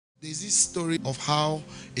There's this story of how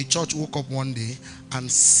a church woke up one day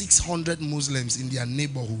and 600 Muslims in their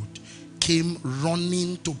neighborhood came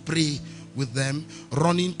running to pray with them,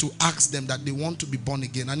 running to ask them that they want to be born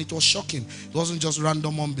again. And it was shocking. It wasn't just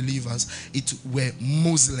random unbelievers. It were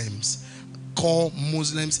Muslims, core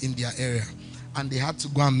Muslims in their area. And they had to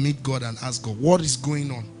go and meet God and ask God, what is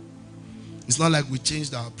going on? It's not like we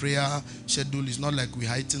changed our prayer schedule. It's not like we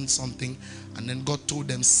heightened something. And then God told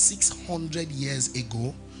them 600 years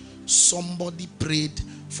ago, somebody prayed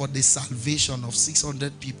for the salvation of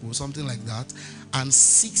 600 people, something like that. And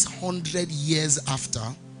 600 years after,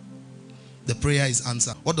 the prayer is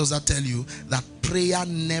answered. What does that tell you? That prayer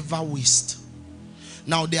never wastes.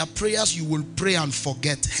 Now, there are prayers you will pray and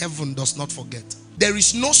forget. Heaven does not forget. There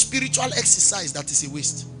is no spiritual exercise that is a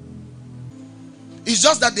waste. It's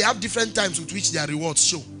just that they have different times with which their rewards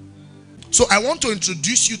show. So I want to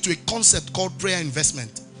introduce you to a concept called prayer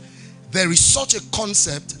investment. There is such a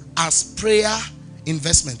concept as prayer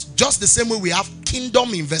investment. Just the same way we have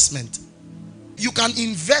kingdom investment. You can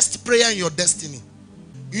invest prayer in your destiny.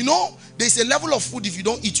 You know, there's a level of food, if you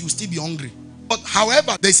don't eat, you'll still be hungry. But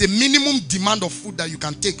however, there's a minimum demand of food that you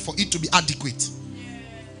can take for it to be adequate.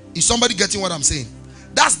 Is somebody getting what I'm saying?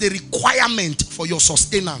 That's the requirement for your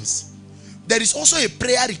sustenance. There is also a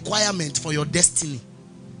prayer requirement for your destiny.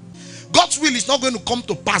 God's will is not going to come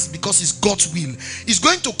to pass because it's God's will. It's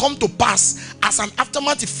going to come to pass as an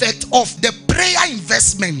aftermath effect of the prayer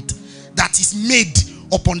investment that is made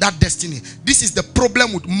upon that destiny. This is the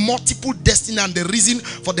problem with multiple destiny, and the reason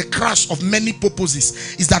for the crash of many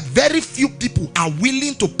purposes is that very few people are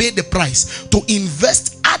willing to pay the price to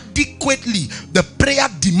invest adequately the prayer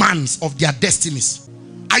demands of their destinies.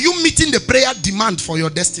 Are you meeting the prayer demand for your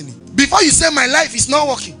destiny? Before you say my life is not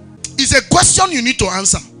working, it's a question you need to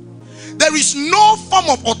answer. There is no form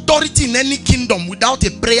of authority in any kingdom without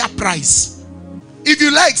a prayer price. If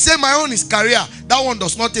you like, say my own is career, that one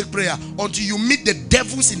does not take prayer until you meet the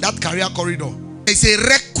devils in that career corridor. It's a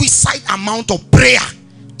requisite amount of prayer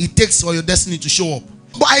it takes for your destiny to show up.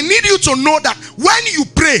 But I need you to know that when you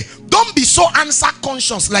pray, don't be so answer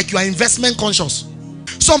conscious like you are investment conscious.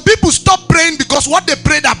 Some people stop praying because what they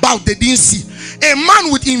prayed about they didn't see. A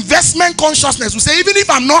man with investment consciousness will say, even if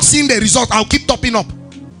I'm not seeing the result, I'll keep topping up.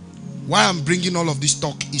 Why I'm bringing all of this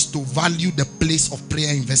talk is to value the place of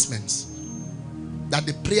prayer investments. That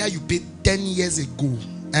the prayer you paid 10 years ago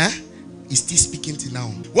is still speaking to now.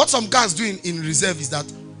 What some cars do in reserve is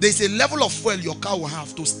that there's a level of fuel your car will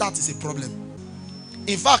have to start is a problem.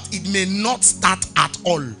 In fact, it may not start at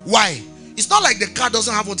all. Why? It's not like the car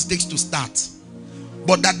doesn't have what it takes to start,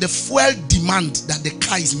 but that the fuel demand that the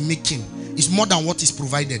car is making is more than what is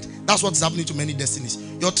provided. That's what's happening to many destinies.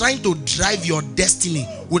 You're trying to drive your destiny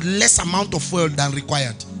with less amount of fuel than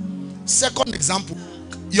required. Second example,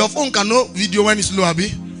 your phone cannot video when it's low, Abi.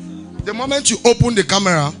 The moment you open the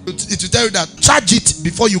camera, it will tell you that charge it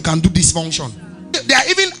before you can do this function. There are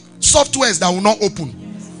even softwares that will not open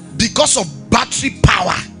because of battery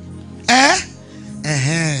power.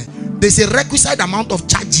 There's a requisite amount of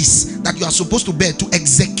charges that you are supposed to bear to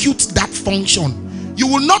execute that function. You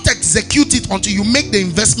will not execute it until you make the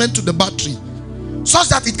investment to the battery such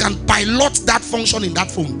that it can pilot that function in that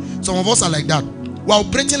phone. Some of us are like that. We're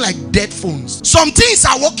operating like dead phones. Some things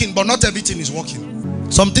are working, but not everything is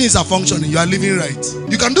working. Some things are functioning. You are living right.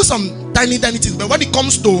 You can do some tiny things, but when it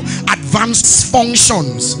comes to advanced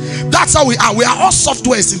functions, that's how we are. We are all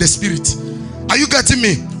softwares in the spirit. Are you getting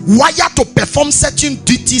me? Wired to perform certain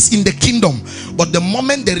duties in the kingdom, but the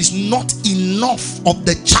moment there is not enough of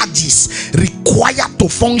the charges required to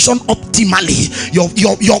function optimally,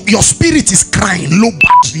 your spirit is crying low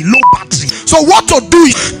battery. So what to do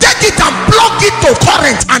is take it and plug it to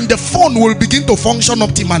current, and the phone will begin to function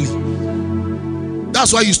optimally.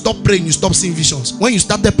 That's why you stop praying, you stop seeing visions. When you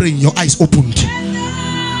started praying, your eyes opened.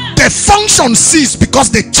 The function ceased because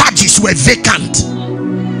the charges were vacant.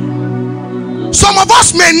 Some of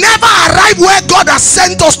us may never arrive where God has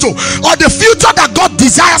sent us to, or the future that God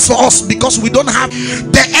desires for us, because we don't have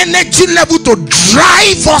the energy level to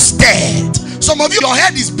drive us there. Some of you, your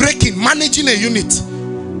head is breaking managing a unit.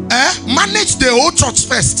 Manage the whole church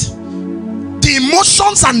first. The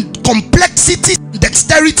emotions and complexity,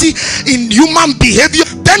 dexterity in human behavior.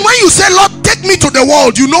 Then when you say, Lord, take me to the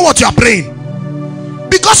world, you know what you are praying,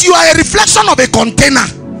 because you are a reflection of a container.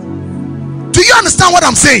 Do you understand what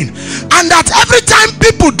I'm saying? And that every time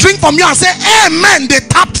people drink from you and say amen, they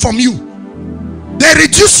tap from you, they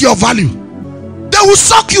reduce your value. They will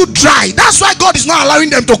suck you dry. That's why God is not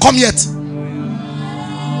allowing them to come yet.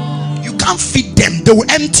 You can't feed them. They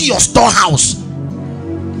will empty your storehouse.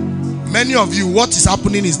 Many of you, what is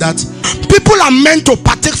happening is that people are meant to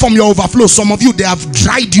partake from your overflow. Some of you, they have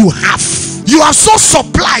dried you half. You are so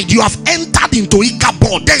supplied, you have entered into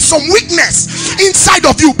Ichabod. There is some weakness inside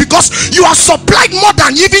of you because you are supplied more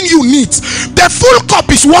than even you need. The full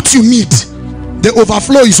cup is what you need. The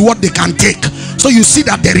overflow is what they can take. So you see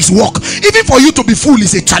that there is work. Even for you to be full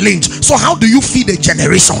is a challenge. So how do you feed a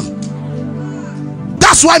generation?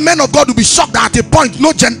 That's why men of God will be shocked that at a point,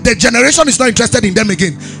 the generation is not interested in them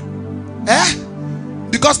again.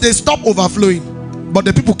 Because they stopped overflowing, but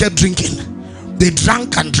the people kept drinking. They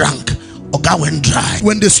drank and drank. Oga went dry.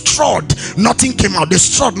 When they strode, nothing came out. They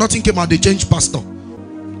strode, nothing came out. They changed pastor.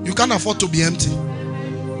 You can't afford to be empty.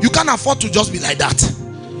 You can't afford to just be like that.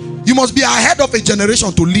 You must be ahead of a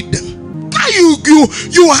generation to lead them. Now you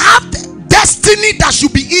have destiny that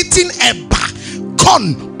should be eating eba,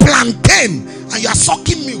 corn, plantain, and you are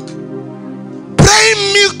sucking milk.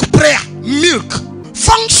 Praying milk prayer, milk.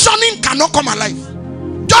 Functioning cannot come alive.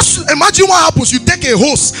 Just imagine what happens. You take a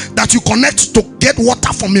hose that you connect to get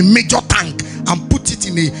water from a major tank and put it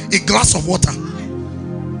in a glass of water.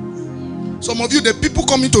 Some of you, the people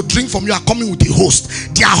coming to drink from you are coming with a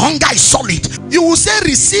host. Their hunger is solid. You will say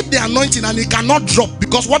receive the anointing and it cannot drop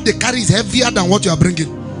because what they carry is heavier than what you are bringing.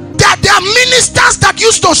 There are ministers that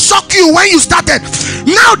used to shock you when you started.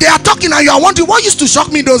 Now they are talking and you are wondering what used to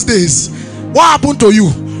shock me those days. What happened to you?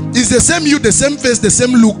 It's the same you, the same face, the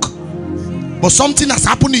same look, but something has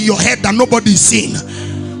happened in your head that nobody is seeing.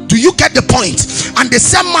 Do you get the point? And the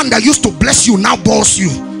same man that used to bless you now bores you.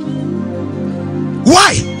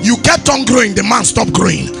 Why? You kept on growing, the man stopped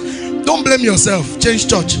growing. Don't blame yourself. Change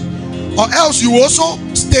church, or else you also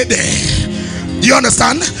stay there. Do you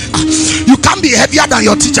understand? You can't be heavier than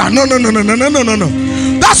your teacher. No.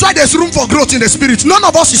 That's why there's room for growth in the spirit. None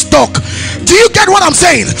of us is stuck. Do you get what I'm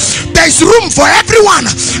saying? There's room for everyone.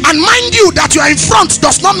 And mind you, that you are in front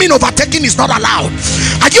does not mean overtaking is not allowed.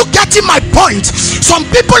 Are you getting my point? Some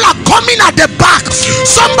people are coming at the back.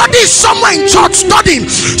 Somebody is somewhere in church studying.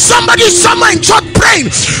 Somebody is somewhere in church praying.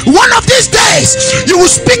 One of these days, you will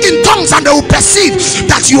speak in tongues and they will perceive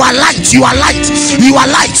that you are light. You are light. You are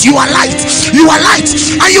light. You are light. You are light.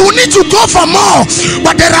 And you will need to go for more.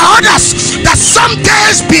 But there are others that some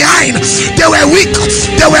days behind, they were weak.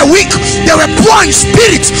 They were weak. They were poor in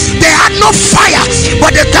spirit. They had no fire,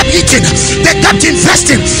 but they kept eating. They kept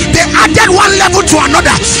investing. They added one level to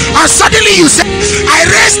another. And suddenly you say, I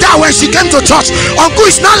raised her when she came to church. Uncle,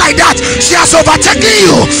 it's not like that. She has overtaken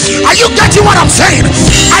you. Are you getting what I'm saying?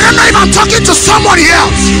 I don't know if I'm talking to someone here.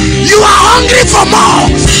 You are hungry for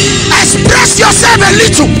more. Express yourself a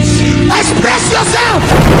little. Express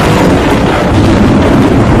yourself.